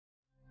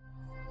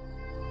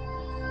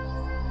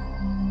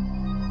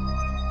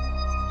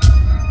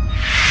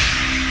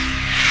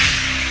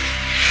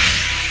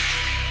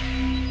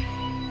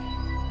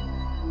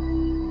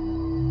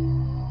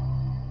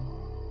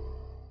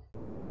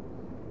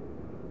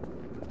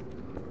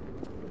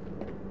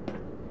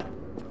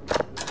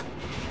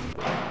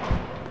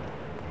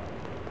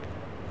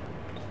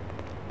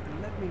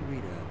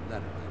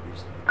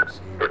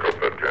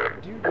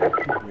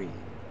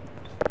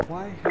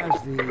Why has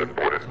the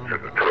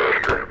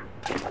Commandant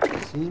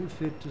seen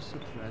fit to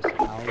suppress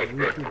our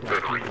reproductive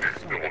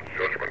assault?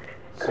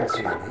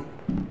 Sincerely,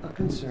 a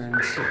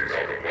concerned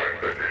citizen.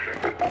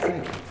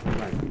 Thank you for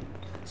writing.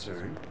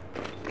 Concern.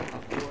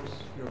 Of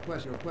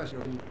course, your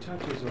question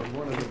touches on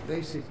one of the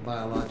basic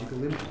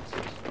biological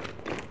impulses,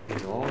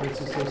 with all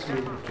its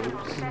associated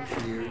hopes and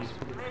fears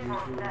for the future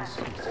of the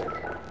species.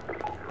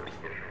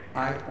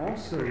 I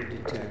also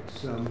detect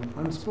some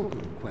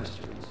unspoken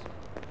questions.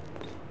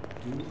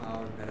 Do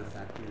our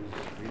benefactors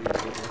really know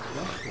what's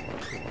best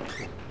for?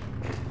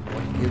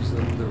 What gives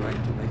them the right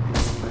to make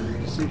this primary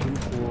decision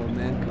for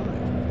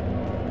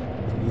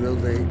mankind? Will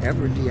they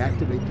ever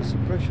deactivate the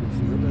suppression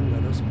field and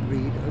let us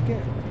breed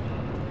again?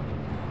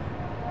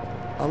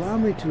 Allow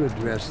me to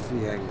address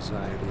the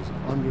anxieties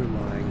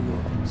underlying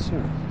your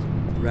concerns,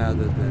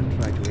 rather than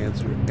try to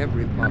answer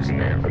every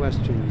possible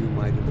question you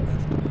might have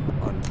left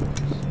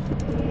unvoiced.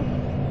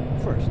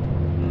 First,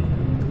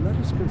 let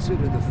us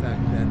consider the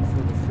fact that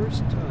for the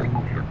first time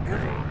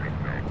ever,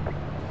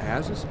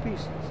 as a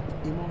species,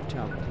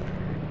 immortality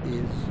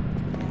is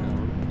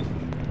our wish.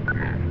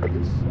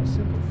 This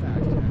simple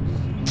fact has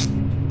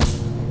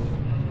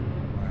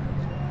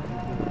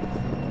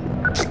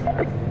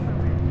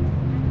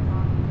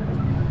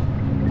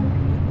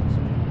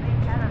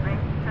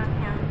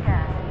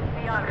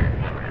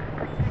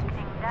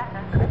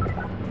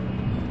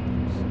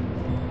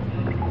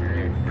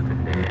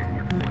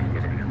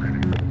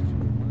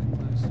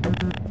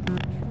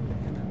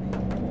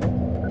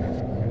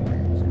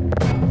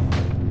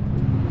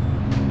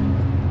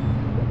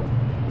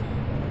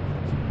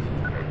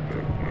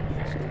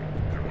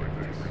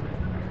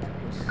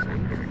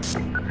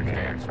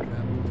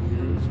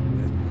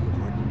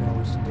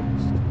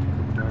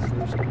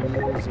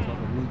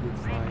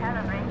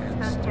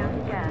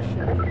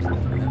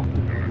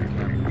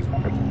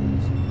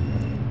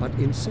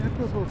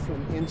inseparable from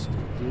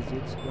instinct is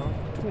its dark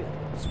twin,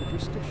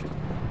 superstition.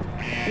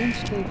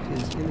 Instinct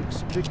is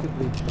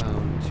inextricably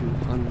bound to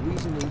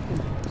unreasoning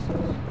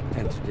impulses,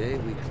 and today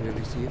we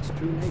clearly see its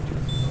true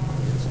nature.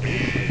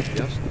 Instinct has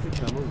just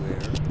become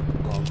aware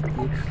of its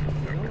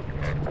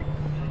irrelevance,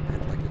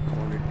 and like a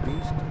cornered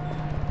beast,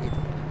 it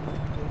will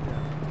not go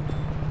down.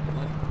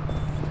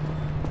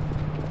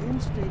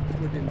 Instinct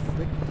would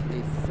inflict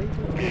a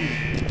fatal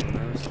wound on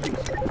our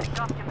species.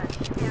 Document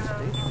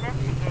 0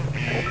 investigate.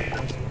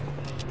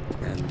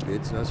 And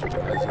bids us rise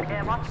up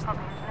against it.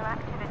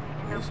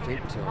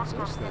 Instinct tells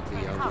us that the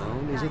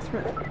unknown is a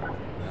threat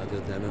rather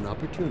than an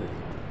opportunity.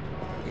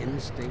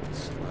 Instinct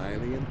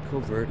slyly and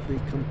covertly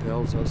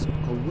compels us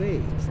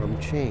away from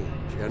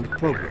change and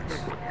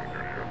progress.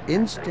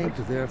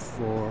 Instinct,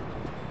 therefore,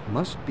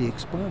 must be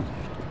expunged.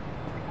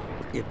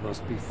 It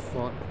must be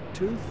fought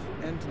tooth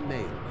and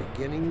nail,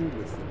 beginning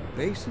with the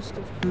basest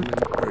of human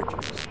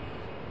urges,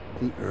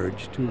 the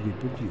urge to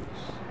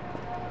reproduce.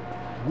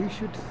 We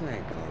should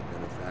thank our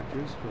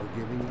benefactors for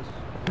giving us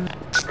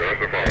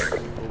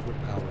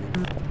overpowering.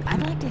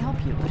 I'd like to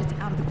help you, but it's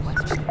out of the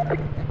question.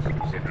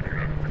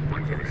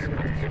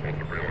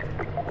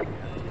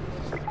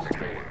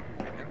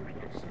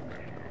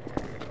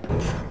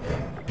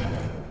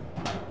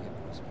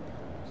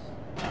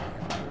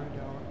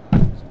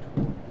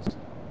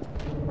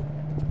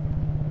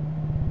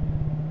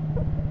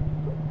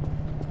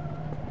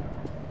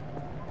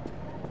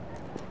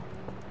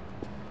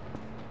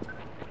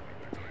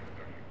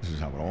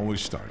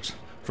 Always starts.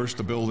 First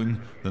the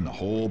building, then the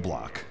whole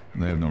block.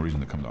 They have no reason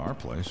to come to our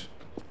place.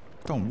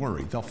 Don't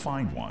worry, they'll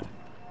find one.